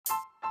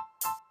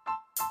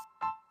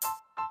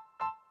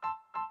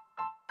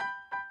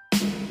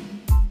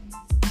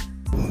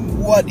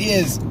What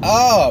is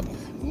up?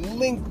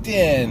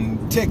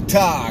 LinkedIn,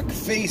 TikTok,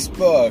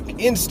 Facebook,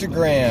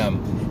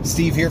 Instagram.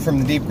 Steve here from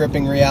The Deep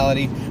Gripping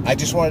Reality. I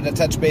just wanted to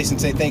touch base and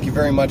say thank you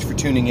very much for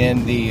tuning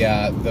in. The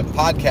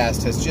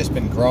podcast has just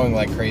been growing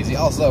like crazy.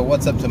 Also,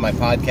 what's up to my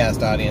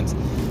podcast audience?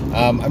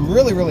 I'm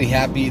really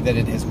happy that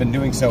it has been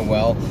doing so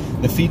well.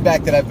 The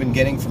feedback that I've been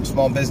getting from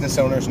small business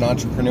owners and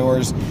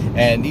entrepreneurs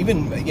and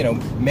even,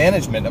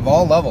 management of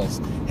all levels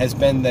has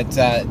been that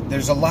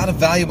there's a lot of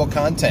valuable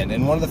content.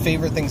 And one of the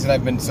favorite things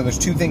that there's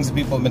two things that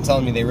people have been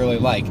telling me they really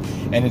like.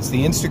 And it's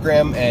the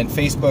Instagram and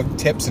Facebook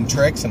tips and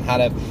tricks and how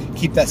to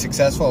keep that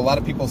successful. A lot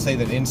of people say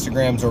that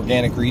Instagram's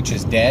organic reach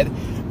is dead.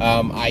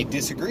 I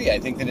disagree. I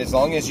think that as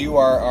long as you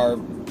are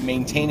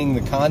maintaining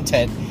the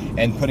content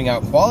and putting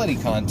out quality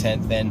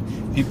content, then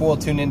people will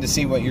tune in to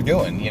see what you're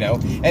doing,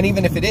 And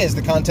even if it is,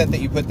 the content that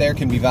you put there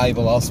can be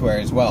valuable elsewhere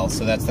as well.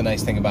 So that's the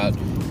nice thing about,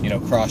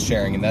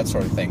 cross-sharing and that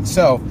sort of thing.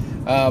 So,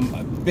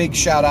 big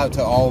shout out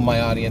to all of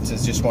my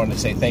audiences. Just wanted to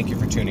say thank you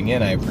for tuning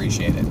in. I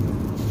appreciate it.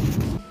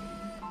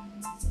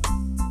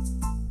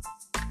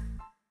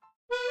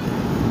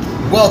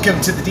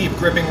 Welcome to the Deep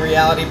Gripping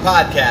Reality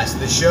Podcast,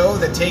 the show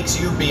that takes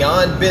you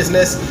beyond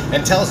business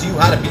and tells you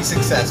how to be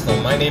successful.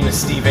 My name is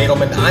Steve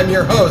Adelman. I'm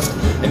your host,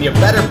 and you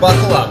better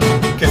buckle up,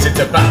 because it's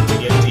about to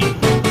get deep.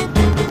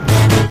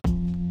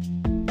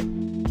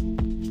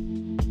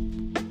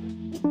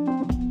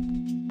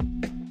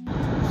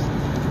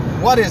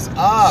 What is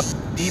up,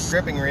 Deep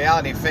Gripping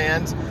Reality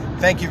fans?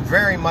 Thank you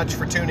very much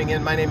for tuning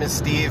in. My name is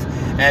Steve,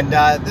 and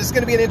this is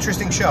going to be an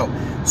interesting show.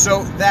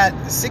 So that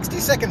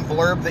 60-second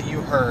blurb that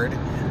you heard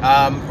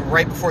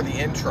right before the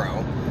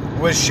intro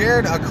was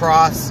shared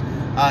across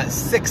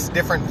 6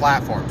 different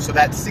platforms. So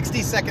that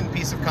 60-second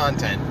piece of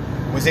content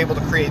was able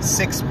to create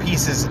 6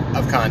 pieces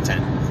of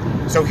content.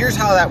 So here's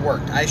how that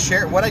worked.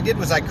 What I did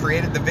was I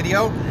created the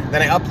video,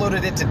 then I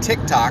uploaded it to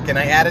TikTok, and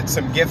I added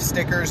some GIF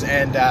stickers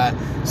and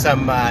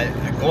some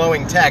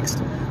glowing text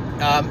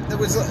that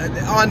was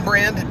on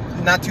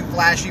brand, not too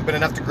flashy, but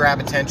enough to grab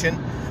attention.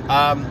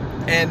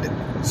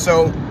 And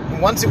so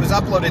once it was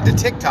uploaded to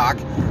TikTok,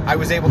 I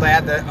was able to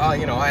add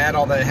I add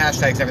all the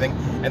hashtags and everything,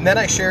 and then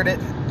I shared it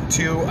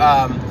to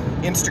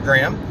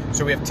Instagram.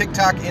 So we have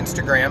TikTok,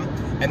 Instagram,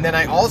 and then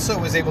I also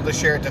was able to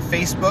share it to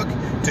Facebook,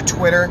 to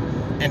Twitter,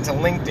 and to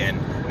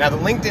LinkedIn. Now the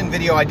LinkedIn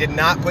video, I did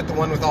not put the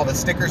one with all the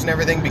stickers and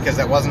everything because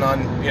that wasn't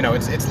on,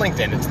 it's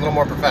LinkedIn. It's a little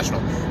more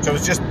professional. So it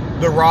was just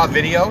the raw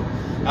video.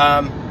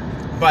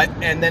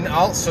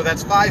 So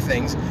that's 5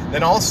 things.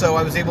 Then also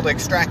I was able to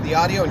extract the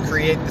audio and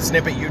create the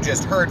snippet you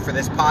just heard for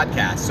this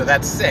podcast. So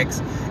that's 6.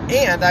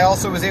 And I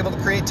also was able to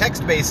create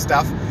text-based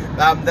stuff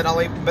that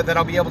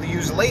I'll be able to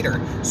use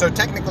later. So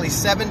technically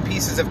 7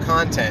 pieces of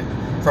content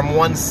from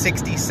one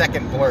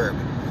 60-second blurb.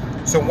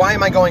 So why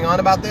am I going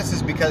on about this?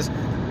 Is because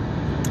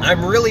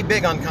I'm really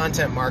big on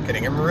content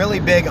marketing. I'm really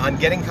big on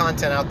getting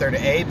content out there to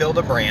A, build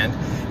a brand,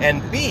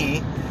 and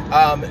B,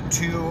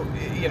 to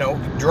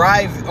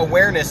drive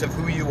awareness of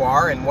who you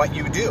are and what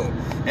you do.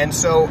 And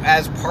so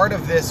as part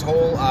of this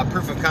whole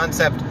proof of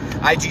concept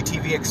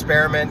IGTV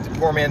experiment,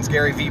 poor man's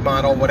Gary Vee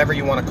model, whatever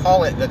you want to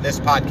call it, that this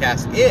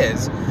podcast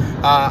is,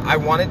 I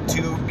wanted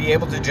to be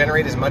able to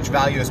generate as much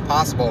value as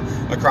possible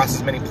across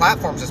as many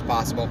platforms as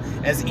possible,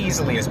 as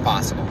easily as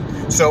possible.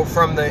 So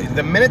from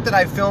the minute that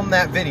I filmed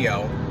that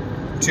video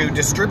to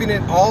distribute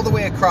it all the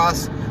way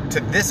across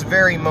to this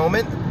very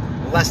moment,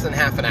 less than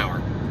half an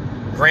hour.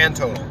 Grand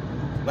total.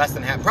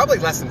 Probably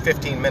less than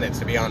 15 minutes,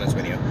 to be honest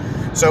with you.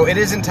 So it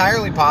is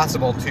entirely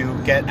possible to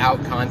get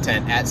out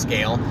content at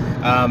scale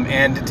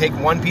and take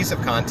one piece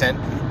of content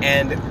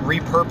and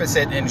repurpose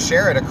it and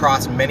share it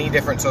across many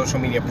different social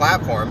media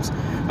platforms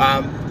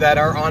that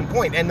are on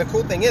point. And the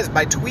cool thing is,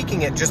 by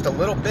tweaking it just a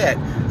little bit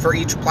for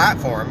each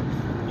platform,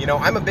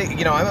 I'm a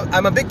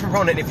big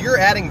proponent. If you're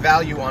adding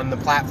value on the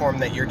platform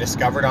that you're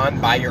discovered on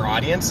by your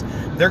audience,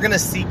 they're going to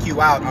seek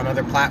you out on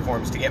other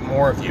platforms to get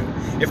more of you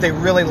if they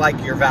really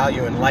like your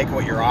value and like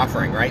what you're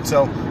offering, right?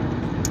 So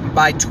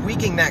by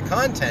tweaking that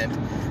content,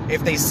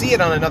 if they see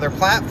it on another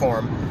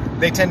platform,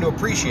 they tend to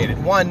appreciate it.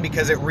 One,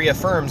 because it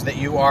reaffirms that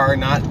you are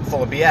not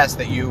full of BS,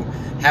 that you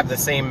have the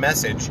same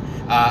message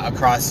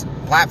across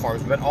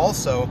platforms, but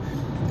also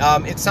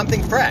it's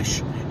something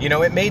fresh.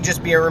 It may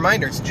just be a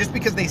reminder. It's just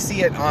because they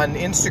see it on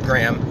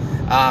Instagram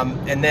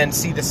and then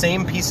see the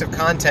same piece of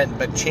content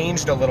but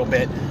changed a little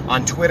bit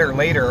on Twitter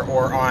later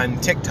or on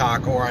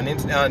TikTok or on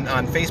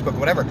Facebook,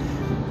 whatever.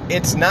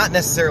 It's not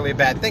necessarily a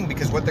bad thing,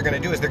 because what they're going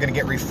to do is they're going to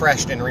get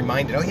refreshed and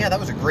reminded, oh yeah, that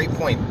was a great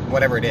point,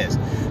 whatever it is.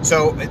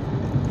 So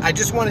I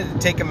just wanted to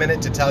take a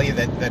minute to tell you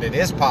that it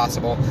is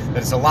possible, that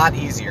it's a lot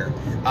easier.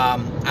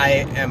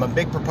 I am a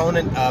big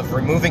proponent of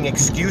removing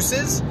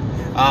excuses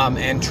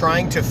and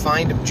trying to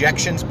find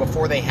objections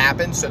before they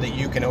happen so that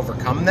you can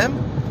overcome them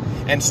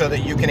and so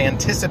that you can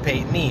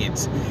anticipate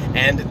needs.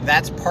 And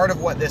that's part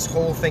of what this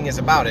whole thing is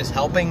about, is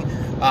helping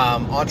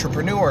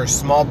entrepreneurs,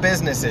 small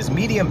businesses,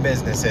 medium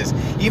businesses,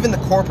 even the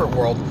corporate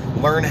world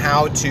learn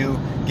how to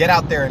get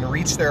out there and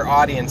reach their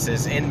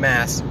audiences en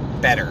masse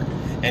better.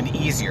 and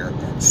easier.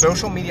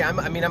 Social media,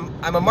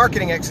 I'm a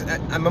marketing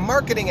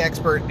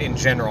expert in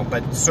general,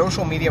 but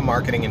social media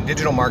marketing and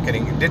digital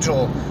marketing,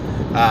 digital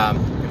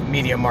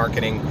media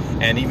marketing,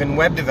 and even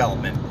web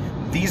development,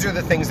 these are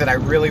the things that I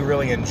really,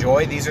 really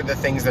enjoy. These are the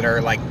things that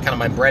are like kind of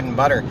my bread and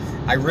butter.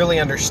 I really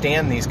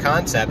understand these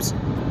concepts.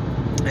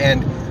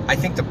 And I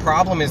think the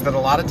problem is that a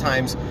lot of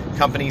times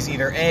companies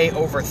either A,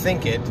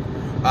 overthink it,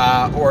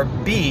 or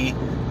B,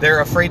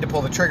 they're afraid to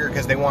pull the trigger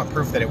because they want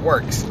proof that it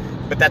works.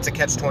 But that's a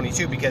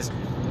catch-22, because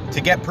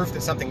to get proof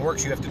that something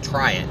works, you have to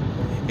try it.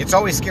 It's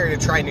always scary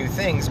to try new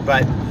things,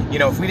 but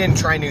if we didn't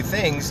try new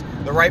things,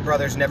 the Wright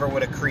brothers never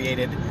would have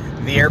created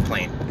the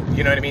airplane.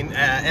 You know what I mean?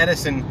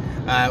 Edison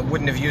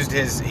wouldn't have used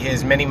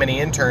his many, many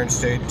interns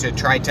to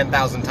try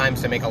 10,000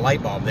 times to make a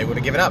light bulb. They would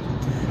have given up.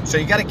 So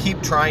you got to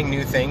keep trying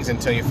new things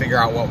until you figure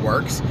out what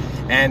works.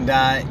 And,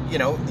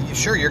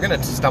 sure, you're going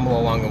to stumble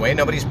along the way.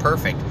 Nobody's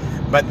perfect.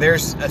 But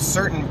there's a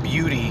certain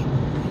beauty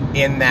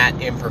in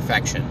that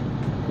imperfection.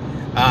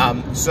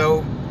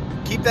 So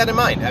keep that in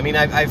mind. I mean,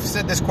 I've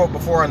said this quote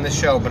before on this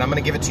show, but I'm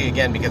going to give it to you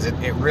again because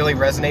it really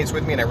resonates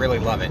with me and I really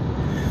love it.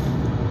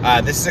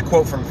 This is a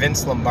quote from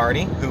Vince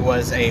Lombardi, who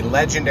was a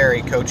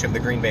legendary coach of the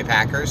Green Bay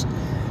Packers.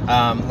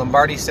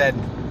 Lombardi said,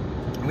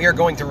 "We are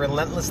going to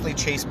relentlessly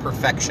chase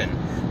perfection,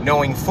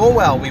 knowing full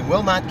well we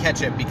will not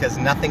catch it because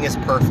nothing is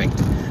perfect,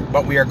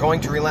 but we are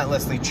going to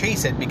relentlessly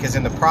chase it because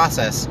in the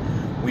process,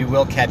 we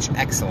will catch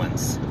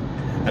excellence."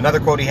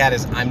 Another quote he had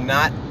is, "I'm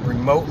not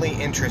remotely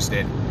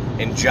interested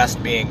in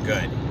just being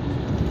good."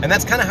 And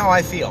that's kind of how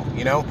I feel,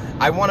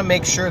 I want to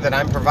make sure that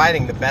I'm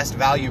providing the best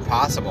value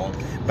possible,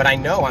 but I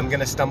know I'm going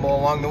to stumble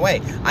along the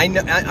way.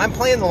 I'm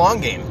playing the long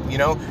game,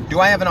 Do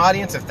I have an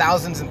audience of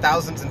thousands and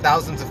thousands and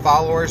thousands of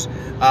followers?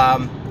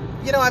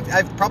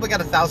 I've probably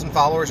got 1,000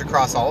 followers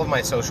across all of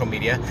my social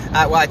media.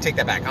 Well, I take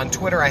that back. On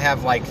Twitter, I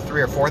have like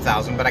 3,000 or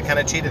 4,000, but I kind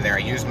of cheated there. I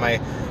used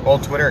my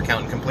old Twitter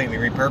account and completely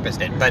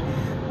repurposed it. But,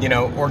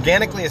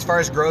 organically, as far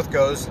as growth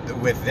goes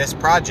with this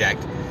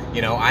project,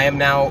 I am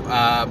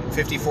now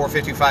 54,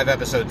 55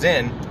 episodes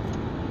in,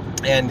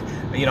 and,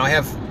 I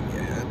have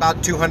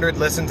about 200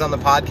 listens on the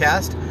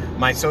podcast.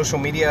 My social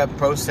media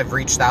posts have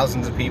reached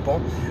thousands of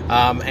people,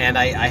 and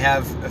I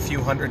have a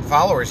few hundred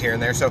followers here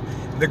and there. So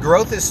the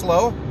growth is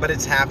slow, but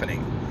it's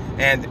happening.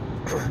 And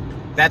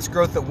that's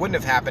growth that wouldn't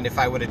have happened if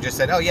I would have just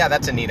said, oh yeah,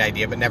 that's a neat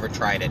idea, but never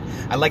tried it.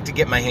 I like to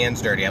get my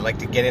hands dirty. I like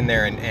to get in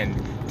there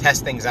and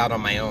test things out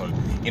on my own.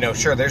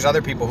 Sure, there's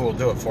other people who will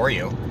do it for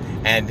you.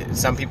 And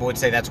some people would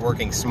say that's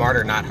working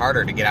smarter, not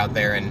harder, to get out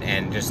there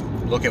and just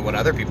look at what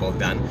other people have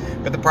done.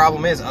 But the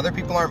problem is, other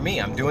people aren't me.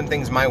 I'm doing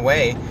things my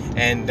way,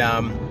 and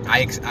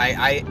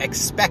I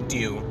expect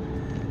you,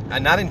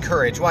 not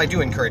encourage, well, I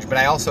do encourage, but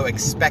I also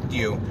expect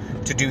you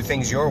to do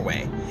things your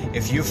way.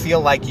 If you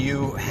feel like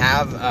you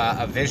have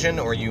a vision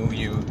or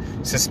you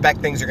suspect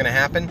things are going to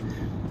happen,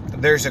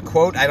 there's a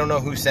quote, I don't know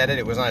who said it,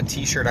 it was on a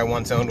t-shirt I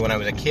once owned when I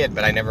was a kid,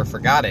 but I never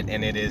forgot it,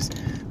 and it is,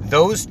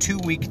 "Those too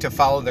weak to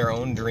follow their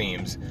own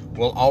dreams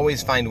will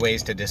always find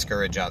ways to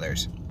discourage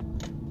others."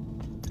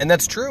 And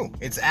that's true.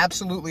 It's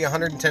absolutely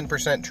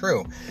 110%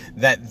 true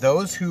that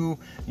those who,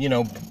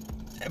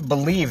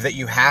 believe that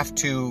you have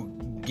to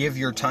give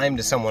your time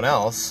to someone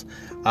else,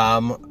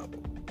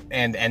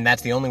 and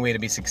that's the only way to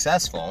be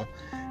successful,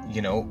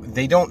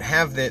 they don't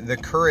have the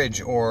courage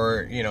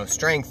or,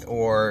 strength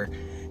or,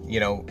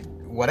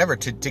 whatever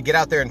to get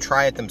out there and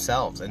try it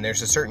themselves. And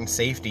there's a certain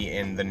safety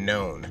in the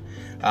known.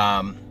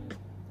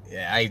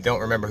 I don't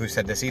remember who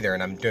said this either,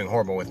 and I'm doing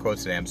horrible with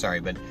quotes today, I'm sorry,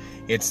 but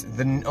it's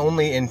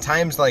only in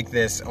times like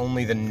this,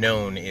 only the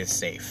known is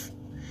safe.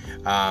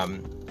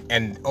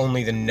 And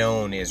only the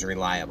known is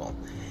reliable.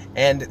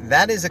 And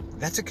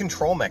that's a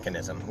control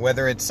mechanism.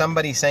 Whether it's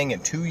somebody saying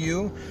it to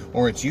you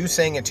or it's you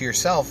saying it to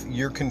yourself,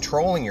 you're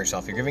controlling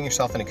yourself. You're giving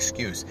yourself an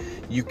excuse.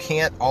 You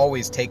can't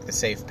always take the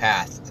safe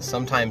path.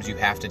 Sometimes you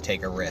have to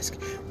take a risk.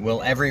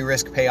 Will every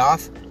risk pay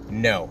off?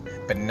 No.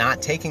 But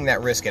not taking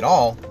that risk at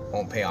all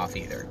won't pay off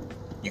either.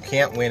 You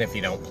can't win if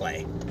you don't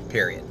play,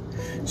 period.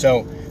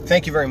 So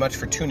thank you very much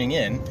for tuning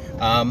in.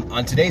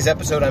 On today's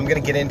episode, I'm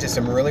going to get into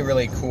some really,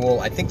 really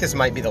cool, I think this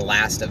might be the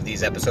last of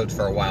these episodes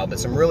for a while, but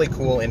some really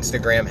cool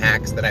Instagram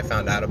hacks that I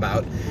found out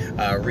about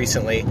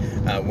recently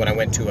when I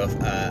went to a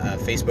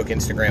Facebook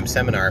Instagram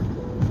seminar.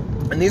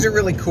 And these are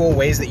really cool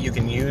ways that you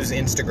can use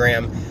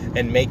Instagram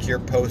and make your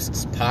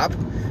posts pop,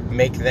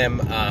 make them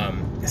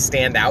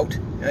stand out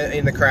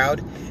in the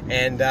crowd.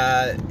 And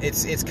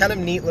it's kind of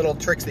neat little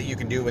tricks that you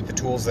can do with the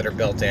tools that are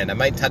built in. I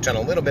might touch on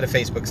a little bit of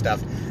Facebook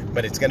stuff,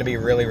 but it's going to be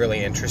really,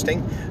 really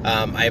interesting.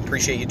 I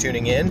appreciate you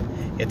tuning in.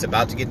 It's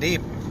about to get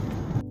deep.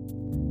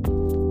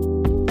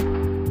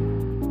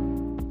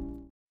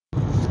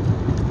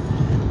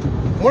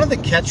 One of the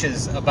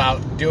catches about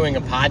doing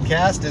a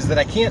podcast is that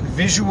I can't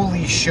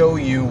visually show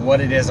you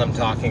what it is I'm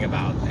talking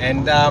about.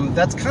 And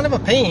that's kind of a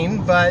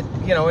pain, but,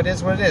 it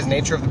is what it is,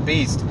 nature of the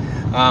beast.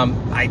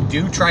 I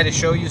do try to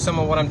show you some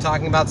of what I'm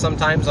talking about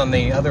sometimes on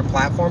the other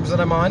platforms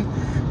that I'm on,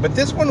 but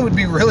this one would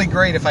be really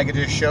great if I could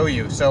just show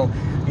you. So,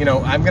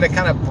 I'm going to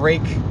kind of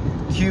break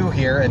cue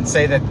here and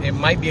say that it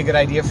might be a good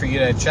idea for you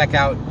to check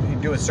out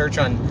do a search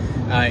on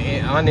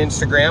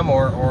Instagram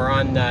or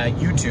on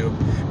YouTube.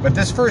 But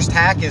this first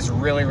hack is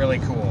really, really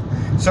cool.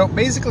 So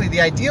basically,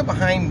 the idea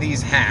behind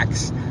these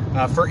hacks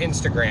for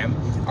Instagram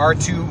are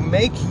to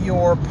make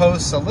your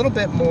posts a little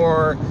bit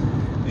more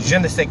je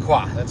ne sais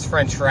quoi. That's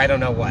French for I don't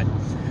know what.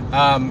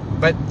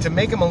 But to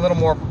make them a little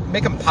more,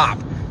 make them pop,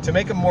 to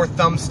make them more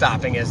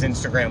thumb-stopping, as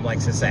Instagram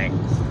likes to say.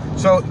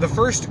 So the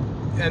first,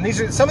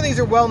 and some of these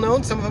are well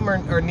known, some of them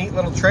are neat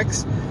little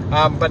tricks,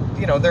 but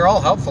you know, they're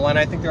all helpful, and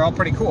I think they're all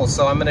pretty cool,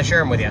 so I'm going to share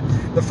them with you.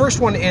 The first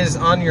one is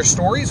on your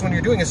stories. When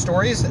you're doing a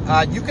stories,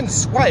 you can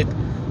swipe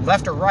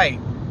left or right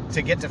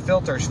to get to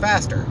filters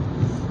faster.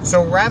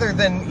 So rather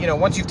than, you know,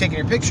 once you've taken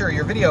your picture or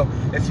your video,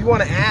 if you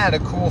want to add a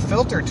cool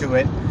filter to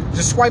it,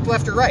 just swipe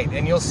left or right,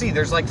 and you'll see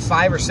there's like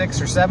 5 or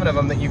 6 or 7 of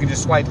them that you can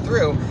just swipe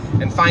through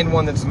and find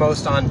one that's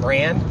most on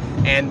brand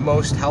and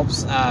most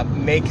helps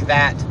make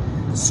that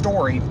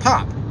story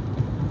pop.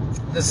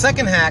 The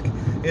second hack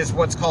is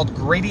what's called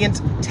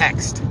gradient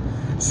text.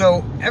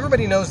 So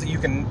everybody knows that you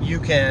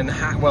can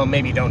well,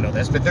 maybe you don't know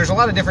this, but there's a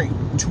lot of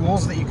different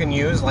tools that you can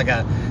use,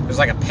 there's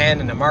like a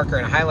pen and a marker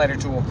and a highlighter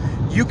tool.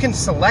 You can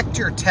select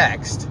your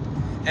text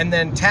and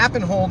then tap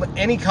and hold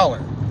any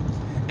color.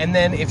 And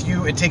then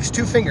it takes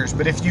 2 fingers,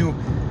 but if you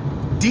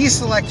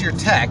deselect your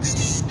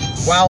text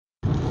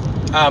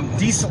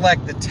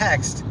deselect the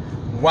text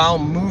while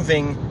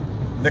moving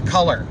the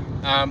color.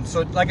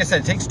 So like I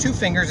said, it takes 2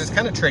 fingers, it's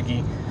kind of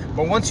tricky,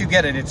 but once you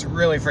get it, it's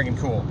really freaking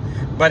cool.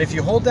 But if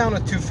you hold down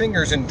with 2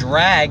 fingers and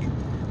drag,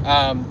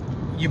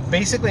 you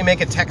basically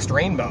make a text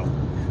rainbow.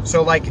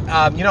 So like,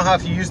 you know how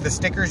if you use the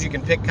stickers, you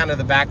can pick kind of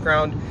the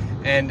background,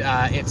 and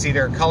it's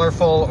either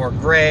colorful or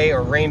gray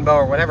or rainbow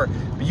or whatever,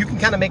 but you can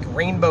kind of make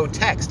rainbow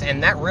text,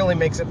 and that really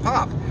makes it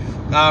pop.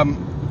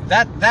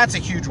 That's a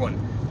huge one.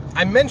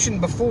 I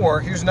mentioned before,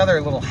 here's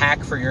another little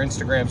hack for your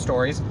Instagram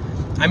stories.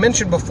 I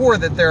mentioned before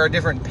that there are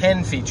different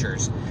pen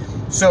features.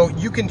 So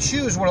you can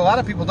choose, what a lot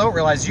of people don't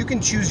realize, you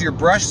can choose your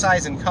brush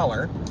size and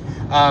color.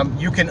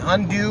 You can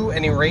undo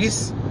and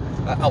erase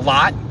a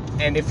lot,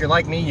 and if you're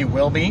like me, you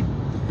will be.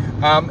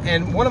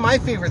 And one of my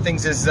favorite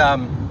things is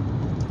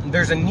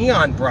there's a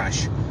neon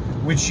brush,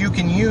 which you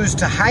can use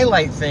to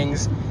highlight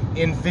things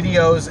in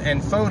videos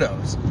and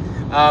photos.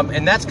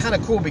 And that's kind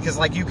of cool because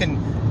like you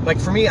can, like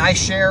for me, I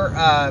share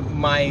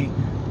my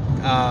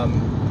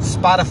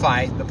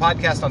Spotify, the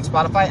podcast on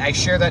Spotify, I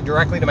share that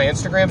directly to my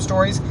Instagram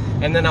stories,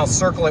 and then I'll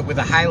circle it with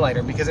a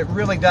highlighter because it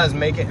really does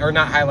make it, or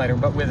not highlighter,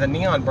 but with a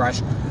neon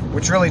brush,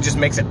 which really just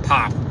makes it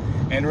pop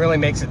and really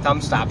makes it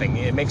thumb-stopping.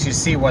 It makes you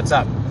see what's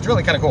up. It's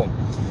really kind of cool.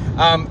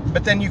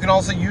 But then you can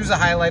also use a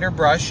highlighter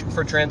brush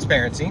for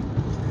transparency.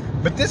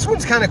 But this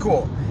one's kind of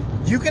cool.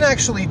 You can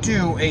actually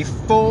do a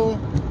full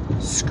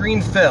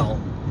screen fill,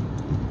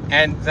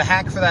 and the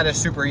hack for that is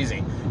super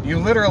easy. You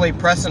literally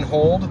press and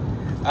hold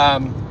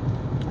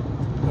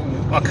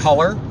a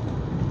color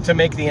to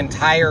make the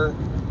entire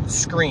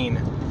screen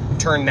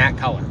turn that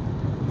color.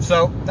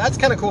 So that's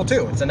kind of cool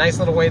too. It's a nice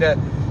little way to,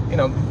 you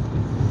know,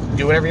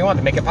 do whatever you want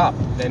to make it pop.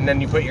 And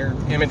then you put your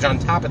image on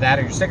top of that,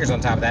 or your stickers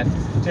on top of that.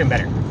 It's even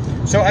better.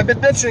 So I've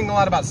been mentioning a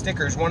lot about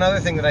stickers. One other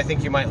thing that I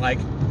think you might like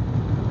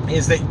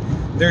is that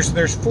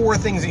there's 4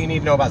 things that you need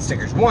to know about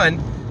stickers.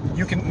 One,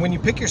 you can, when you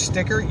pick your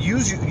sticker,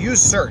 use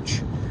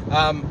search.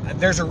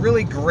 There's a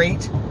really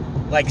great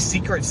like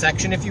secret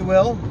section, if you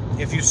will,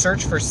 if you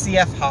search for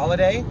CF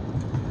Holiday,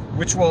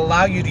 which will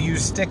allow you to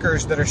use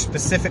stickers that are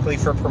specifically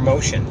for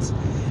promotions.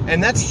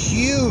 And that's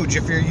huge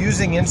if you're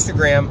using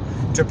Instagram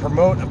to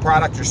promote a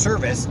product or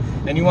service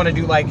and you want to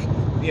do like,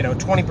 you know,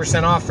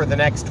 20% off for the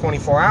next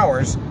 24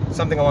 hours,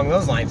 something along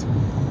those lines.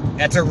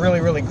 That's a really,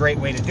 really great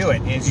way to do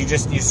it, is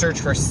you search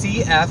for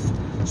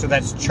CF, so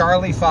that's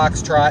Charlie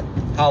Foxtrot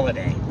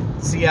Holiday,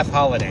 CF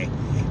Holiday.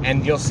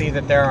 And you'll see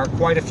that there are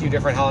quite a few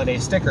different holiday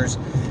stickers.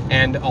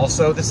 And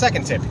also the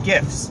second tip,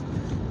 GIFs.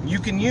 You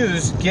can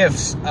use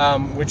GIFs,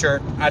 which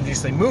are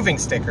obviously moving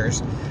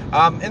stickers,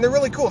 and they're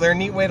really cool. They're a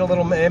neat way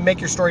to make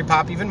your story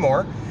pop even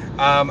more.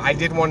 I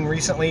did one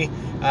recently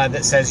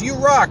that says "You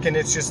rock," and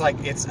it's just like,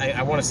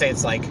 I want to say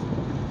it's like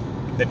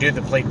the dude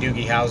that played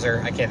Doogie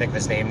Howser. I can't think of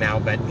his name now,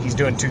 but he's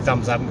doing 2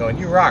 thumbs up and going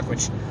 "You rock,"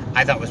 which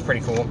I thought was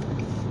pretty cool.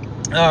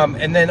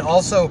 And then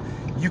also,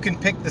 you can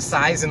pick the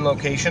size and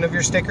location of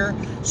your sticker.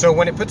 So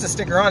when it puts a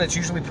sticker on, it's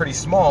usually pretty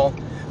small,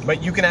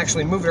 but you can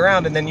actually move it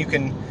around, and then you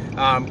can,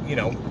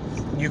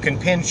 you can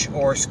pinch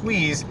or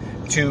squeeze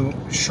to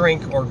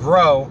shrink or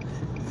grow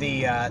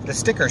the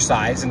sticker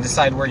size and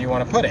decide where you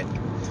want to put it.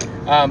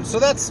 So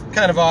that's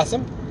kind of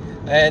awesome.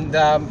 And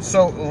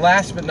so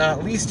last but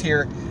not least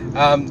here,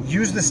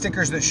 use the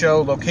stickers that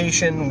show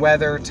location,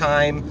 weather,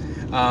 time,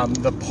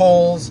 the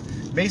polls,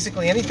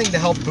 basically anything to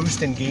help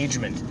boost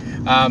engagement.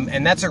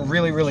 And that's a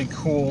really, really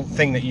cool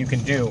thing that you can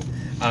do.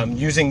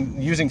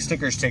 Using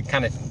stickers to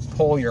kind of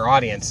poll your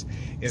audience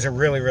is a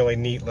really, really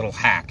neat little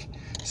hack.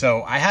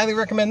 So I highly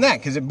recommend that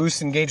because it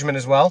boosts engagement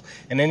as well.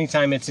 And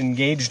anytime it's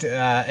engaged,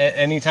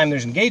 anytime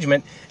there's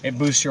engagement, it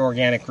boosts your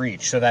organic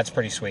reach. So that's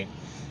pretty sweet.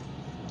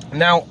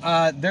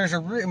 Now, there's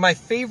my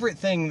favorite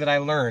thing that I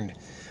learned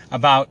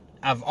about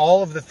of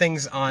all of the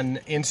things on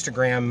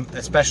Instagram,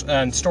 especially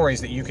on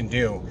stories that you can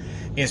do,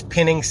 is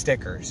pinning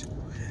stickers.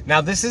 Now,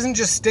 this isn't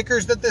just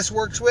stickers that this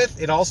works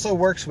with. It also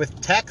works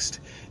with text.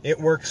 It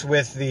works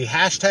with the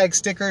hashtag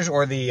stickers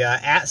or the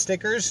 @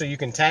 stickers, so you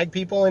can tag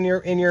people in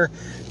your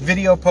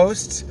video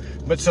posts.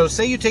 But so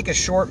say you take a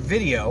short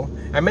video.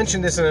 I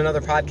mentioned this in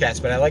another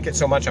podcast, but I like it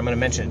so much I'm going to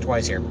mention it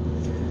twice here.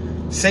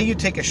 Say you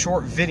take a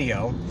short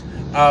video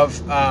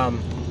of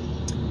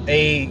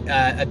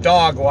a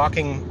dog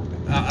walking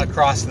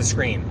across the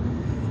screen.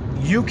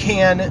 You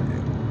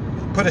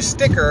can put a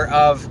sticker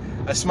of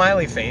a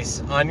smiley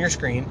face on your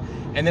screen,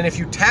 and then if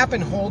you tap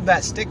and hold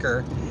that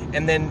sticker,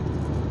 and then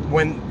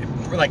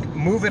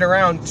move it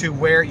around to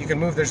where you can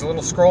move, there's a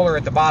little scroller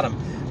at the bottom,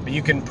 but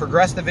you can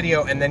progress the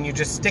video, and then you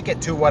just stick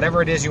it to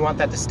whatever it is you want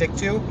that to stick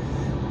to.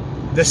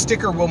 The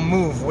sticker will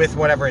move with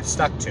whatever it's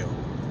stuck to.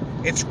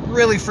 It's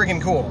really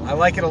freaking cool. I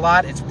like it a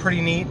lot. It's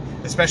pretty neat,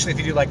 especially if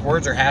you do like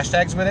words or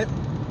hashtags with it.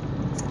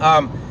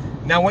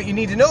 Now, what you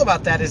need to know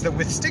about that is that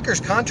with stickers,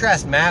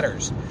 contrast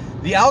matters.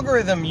 The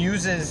algorithm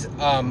uses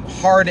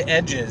hard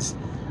edges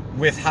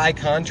with high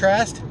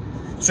contrast,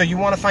 so you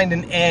want to find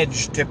an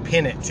edge to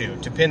pin it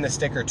to pin the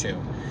sticker to.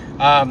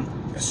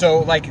 So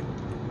like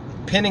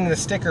pinning the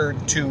sticker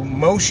to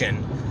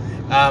motion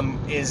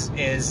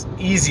is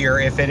easier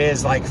if it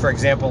is, like, for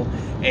example,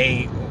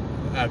 a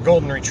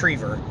golden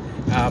retriever,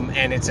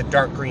 and it's a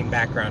dark green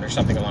background or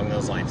something along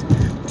those lines.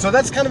 So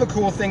that's kind of a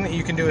cool thing that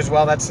you can do as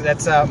well.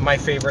 That's my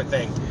favorite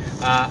thing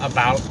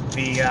about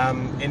the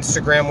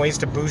Instagram ways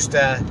to boost,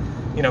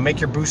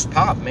 make your boost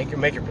pop, make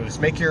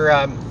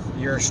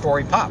your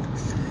story pop.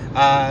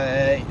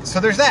 So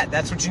there's that.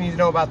 That's what you need to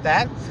know about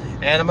that.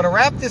 And I'm going to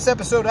wrap this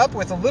episode up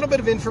with a little bit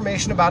of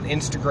information about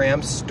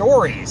Instagram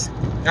stories.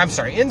 I'm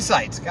sorry,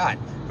 insights. God,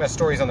 I've got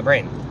stories on the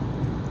brain.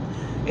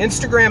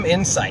 Instagram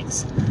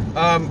insights.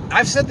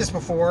 I've said this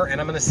before,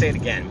 and I'm going to say it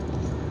again.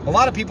 A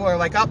lot of people are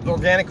like,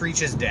 organic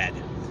reach is dead.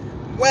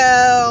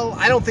 Well,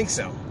 I don't think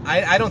so.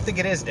 I don't think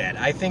it is dead.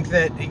 I think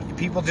that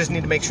people just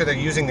need to make sure they're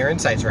using their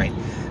insights right.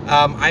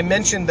 I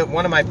mentioned that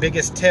one of my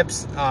biggest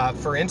tips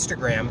for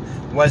Instagram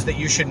was that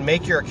you should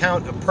make your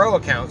account a pro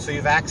account so you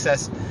have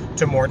access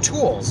to more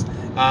tools.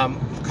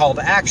 Call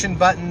to action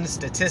buttons,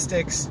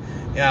 statistics,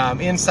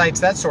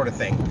 insights, that sort of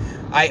thing.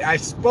 I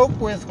spoke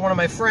with one of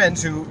my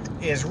friends who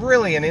is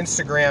really an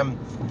Instagram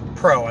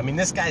pro. I mean,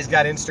 this guy's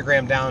got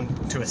Instagram down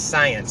to a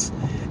science.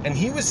 And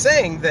he was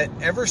saying that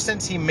ever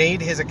since he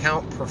made his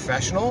account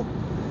professional,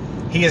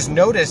 he has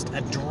noticed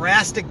a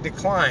drastic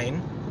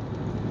decline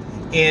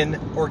in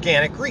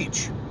organic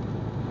reach.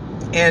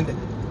 And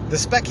the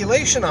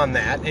speculation on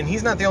that, and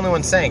he's not the only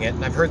one saying it,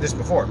 and I've heard this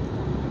before,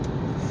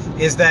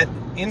 is that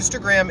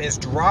Instagram is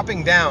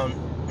dropping down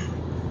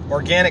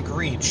organic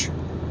reach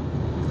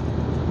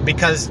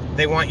because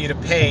they want you to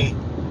pay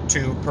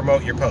to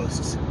promote your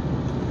posts.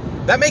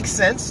 That makes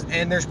sense,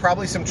 and there's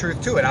probably some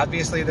truth to it.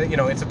 Obviously,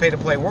 it's a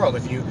pay-to-play world.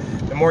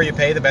 The more you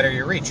pay, the better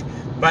your reach.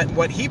 But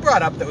what he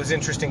brought up that was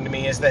interesting to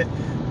me is that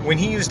when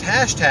he used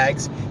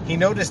hashtags, he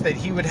noticed that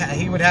he would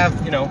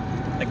have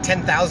like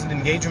 10,000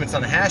 engagements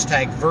on a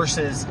hashtag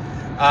versus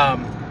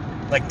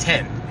like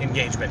 10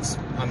 engagements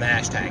on the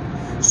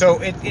hashtag. So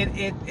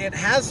it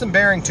has some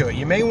bearing to it.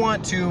 You may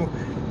want to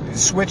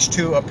switch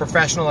to a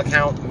professional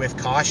account with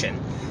caution.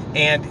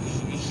 And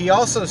he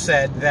also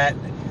said that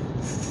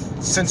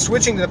since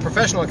switching to the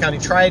professional account,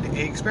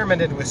 he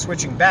experimented with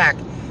switching back,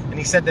 and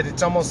he said that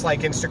it's almost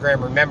like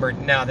Instagram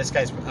remembered, no, this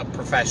guy's a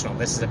professional,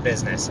 this is a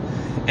business.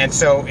 And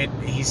so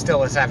he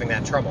still is having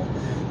that trouble.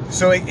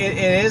 So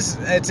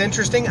it's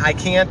interesting. I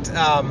can't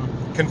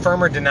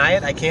confirm or deny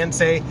it. I can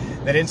say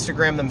that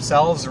Instagram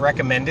themselves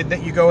recommended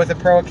that you go with a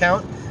pro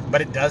account,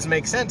 but it does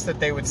make sense that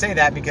they would say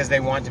that because they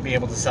want to be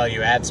able to sell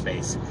you ad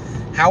space.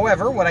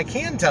 However, what I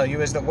can tell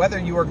you is that whether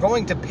you are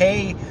going to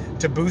pay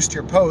to boost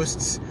your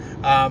posts,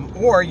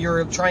 or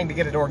you're trying to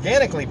get it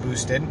organically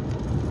boosted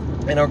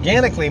and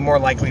organically more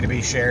likely to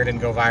be shared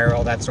and go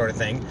viral, that sort of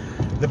thing,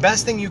 the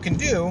best thing you can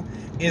do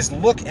is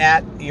look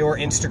at your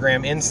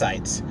Instagram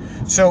Insights.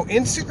 So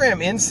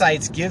Instagram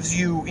Insights gives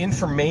you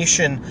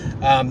information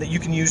that you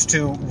can use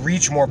to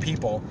reach more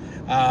people,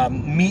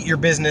 meet your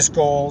business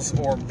goals,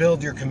 or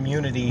build your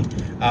community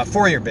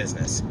for your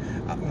business.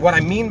 What I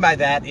mean by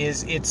that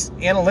is it's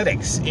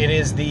analytics. It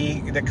is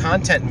the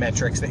content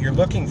metrics that you're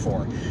looking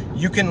for.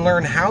 You can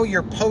learn how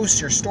your posts,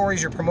 your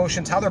stories, your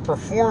promotions, how they're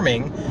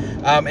performing,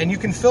 and you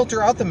can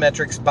filter out the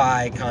metrics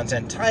by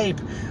content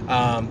type,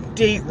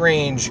 date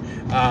range,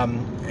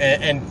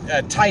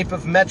 and type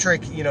of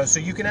metric, so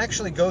you can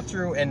actually go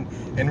through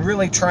and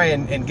really try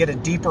and get a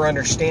deeper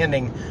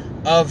understanding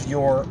of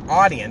your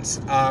audience.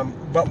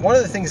 But one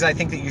of the things I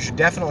think that you should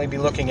definitely be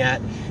looking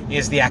at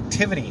is the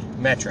activity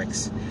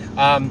metrics.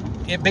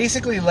 It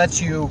basically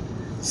lets you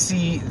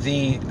see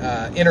the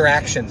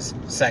interactions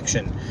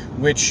section,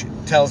 which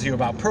tells you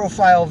about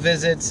profile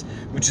visits,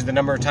 which is the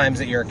number of times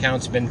that your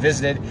account's been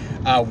visited,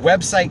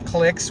 website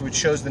clicks, which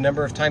shows the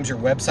number of times your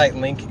website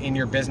link in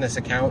your business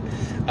account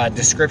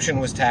description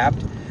was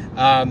tapped.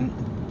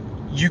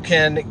 You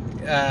can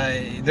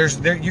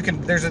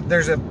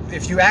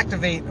if you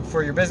activate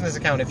for your business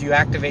account, if you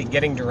activate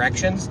getting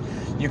directions,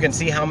 you can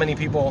see how many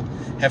people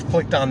have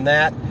clicked on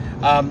that.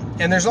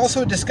 And there's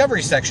also a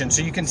discovery section,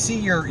 so you can see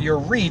your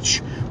reach,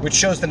 which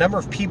shows the number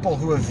of people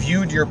who have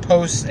viewed your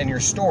posts and your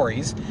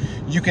stories.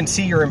 You can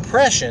see your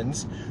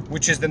impressions,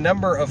 which is the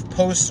number of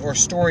posts or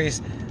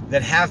stories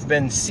that have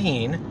been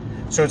seen.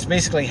 So it's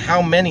basically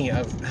how many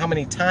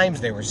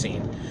times they were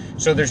seen.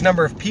 So there's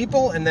number of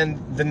people and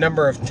then the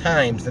number of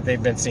times that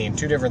they've been seen,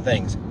 two different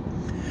things.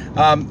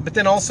 But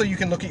then also you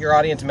can look at your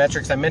audience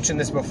metrics. I mentioned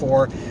this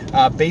before.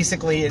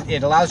 Basically,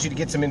 it allows you to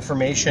get some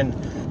information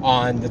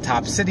on the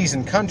top cities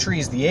and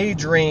countries, the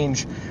age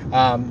range,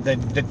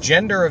 the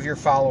gender of your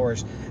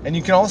followers. And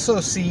you can also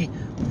see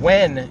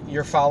when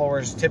your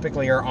followers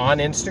typically are on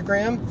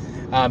Instagram,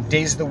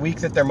 days of the week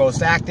that they're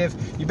most active.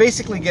 You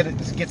basically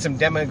get some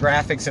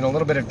demographics and a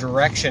little bit of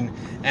direction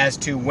as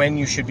to when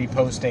you should be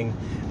posting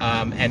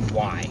and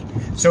why.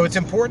 So it's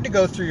important to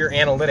go through your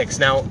analytics.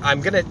 Now,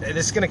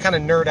 this is gonna kind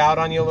of nerd out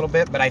on you a little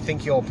bit, but I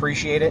think you'll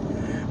appreciate it.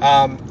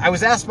 I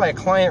was asked by a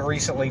client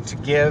recently to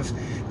give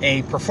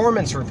a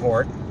performance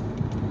report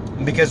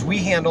because we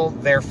handle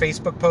their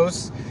Facebook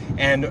posts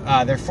and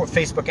their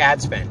Facebook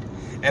ad spend.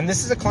 And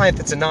this is a client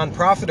that's a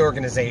nonprofit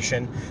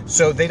organization,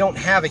 so they don't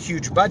have a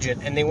huge budget,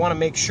 and they want to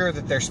make sure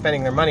that they're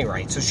spending their money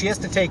right. So she has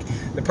to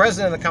the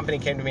president of the company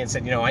came to me and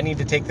said, I need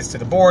to take this to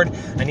the board.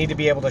 I need to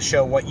be able to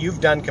show what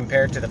you've done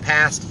compared to the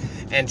past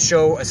and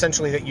show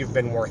essentially that you've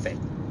been worth it.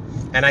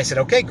 And I said,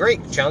 okay,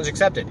 great, challenge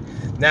accepted.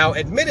 Now,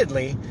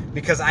 admittedly,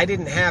 because I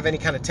didn't have any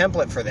kind of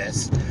template for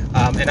this,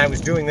 and I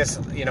was doing this,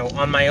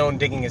 on my own,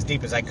 digging as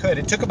deep as I could,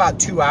 it took about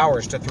 2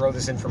 hours to throw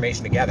this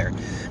information together.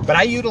 But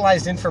I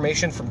utilized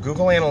information from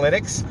Google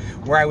Analytics,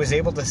 where I was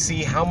able to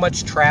see how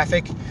much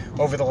traffic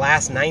over the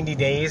last 90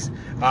 days,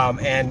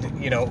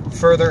 and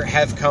further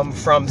have come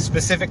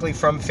specifically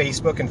from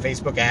Facebook and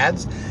Facebook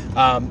ads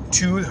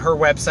to her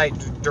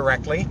website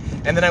directly.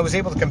 And then I was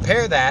able to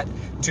compare that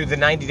to the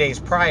 90 days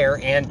prior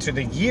and to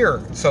the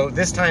year. So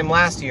this time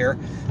last year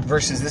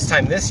versus this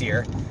time this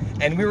year.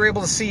 And we were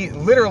able to see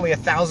literally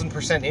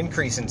 1,000%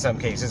 increase in some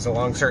cases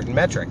along certain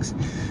metrics.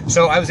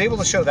 So I was able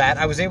to show that.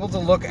 I was able to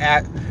look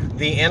at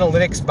the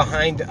analytics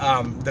behind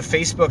the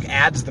Facebook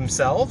ads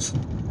themselves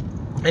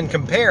and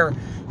compare,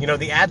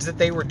 the ads that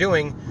they were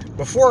doing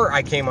before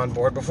we came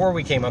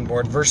on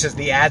board versus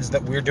the ads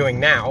that we're doing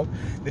now,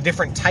 the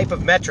different type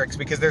of metrics,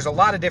 because there's a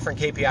lot of different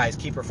KPIs,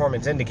 key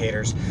performance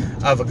indicators,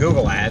 of a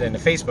Google ad and a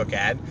Facebook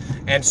ad.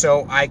 And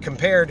so I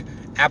compared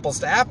apples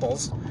to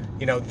apples.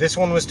 This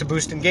one was to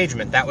boost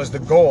engagement. That was the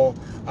goal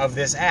of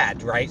this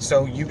ad, right?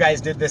 So you guys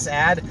did this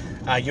ad,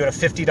 you had a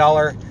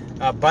 $50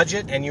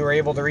 budget, and you were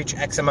able to reach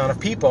X amount of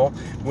people,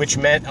 which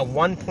meant a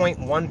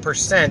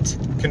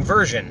 1.1%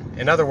 conversion.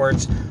 In other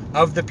words,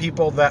 of the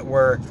people that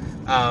were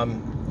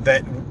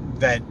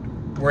that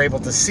were able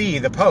to see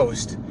the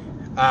post,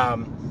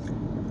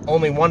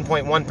 only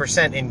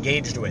 1.1%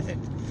 engaged with it.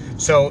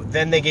 So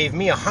then they gave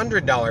me a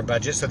 $100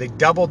 budget, so they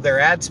doubled their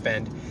ad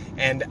spend,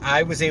 and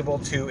I was able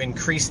to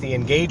increase the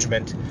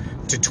engagement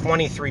to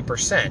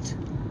 23%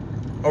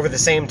 over the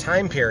same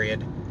time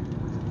period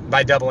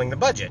by doubling the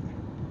budget.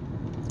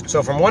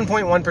 So from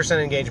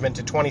 1.1% engagement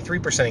to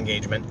 23%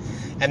 engagement.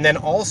 And then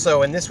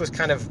also, and this was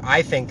kind of,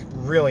 I think,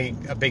 really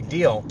a big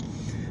deal,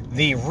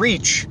 the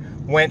reach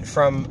went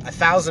from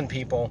 1,000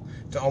 people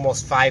to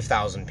almost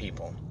 5,000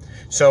 people.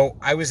 So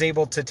I was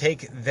able to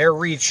take their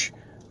reach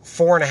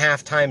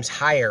 4.5 times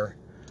higher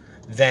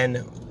than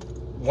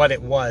what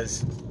it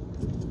was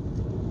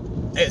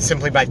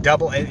simply by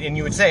double. And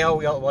you would say, oh,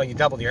 well, you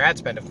doubled your ad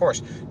spend. Of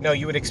course. No,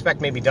 you would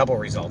expect maybe double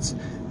results.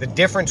 The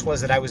difference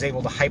was that I was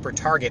able to hyper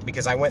target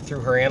because I went through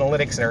her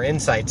analytics and her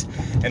insights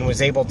and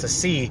was able to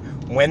see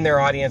when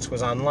their audience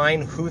was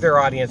online, who their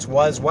audience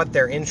was, what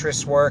their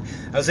interests were.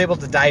 I was able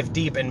to dive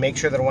deep and make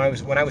sure that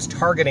when I was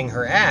targeting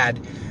her ad,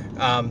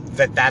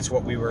 that's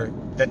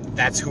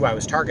who I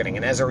was targeting.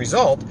 And as a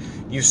result,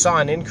 you saw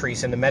an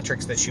increase in the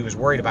metrics that she was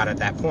worried about at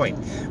that point.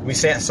 We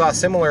saw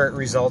similar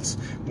results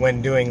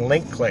when doing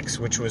link clicks,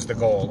 which was the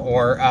goal,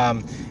 or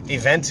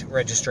event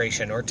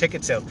registration or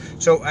ticket sales.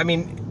 So,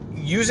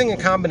 using a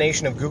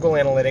combination of Google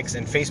Analytics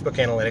and Facebook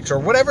Analytics, or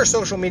whatever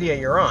social media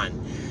you're on,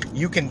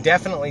 you can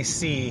definitely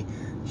see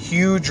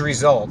huge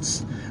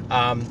results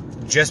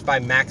just by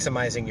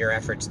maximizing your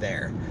efforts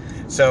there.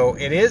 So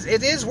it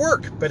is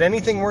work, but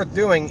anything worth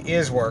doing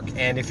is work.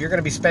 And if you're going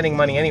to be spending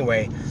money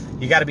anyway,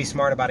 you got to be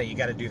smart about it. You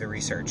got to do the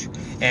research,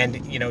 and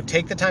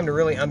take the time to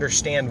really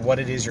understand what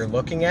it is you're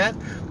looking at.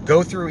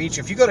 Go through each.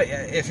 If you're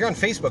on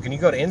Facebook and you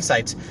go to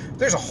Insights,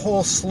 there's a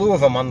whole slew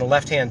of them on the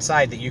left-hand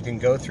side that you can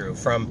go through,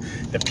 from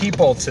the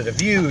people to the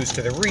views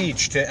to the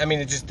reach to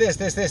it's just this,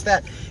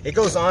 that. It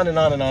goes on and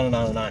on and on and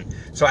on and on.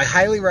 So I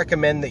highly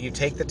recommend that you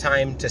take the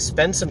time to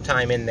spend some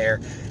time in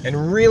there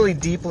and really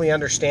deeply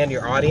understand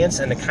your audience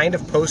and the kind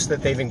of posts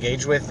that they've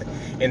engaged with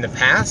in the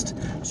past,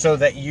 so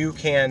that you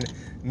can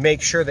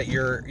make sure that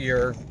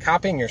you're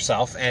copying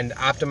yourself and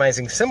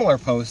optimizing similar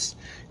posts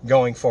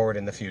going forward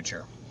in the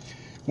future.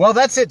 Well,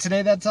 that's it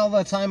today. That's all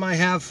the time I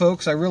have,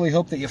 folks. I really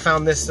hope that you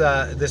found this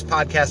this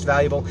podcast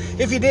valuable.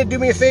 If you did, do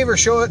me a favor,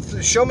 show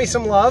me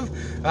some love.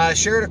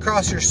 Share it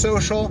across your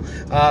social.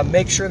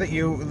 Make sure that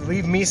you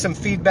leave me some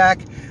feedback.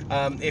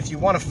 If you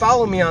want to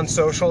follow me on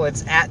social,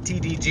 it's at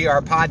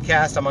TDGR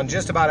Podcast. I'm on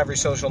just about every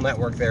social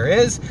network there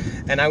is,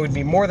 and I would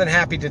be more than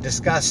happy to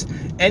discuss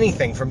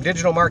anything from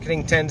digital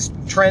marketing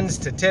trends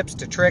to tips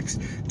to tricks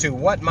to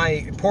what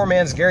my poor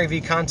man's Gary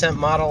Vee content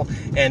model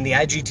and the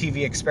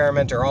IGTV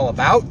experiment are all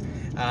about.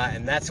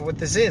 And that's what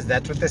this is.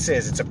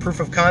 It's a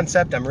proof of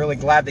concept. I'm really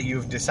glad that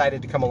you've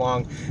decided to come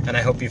along, and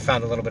I hope you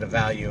found a little bit of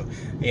value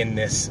in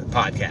this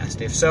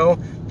podcast. If so,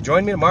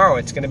 join me tomorrow.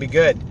 It's going to be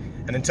good.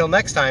 And until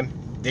next time,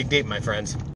 dig deep, my friends.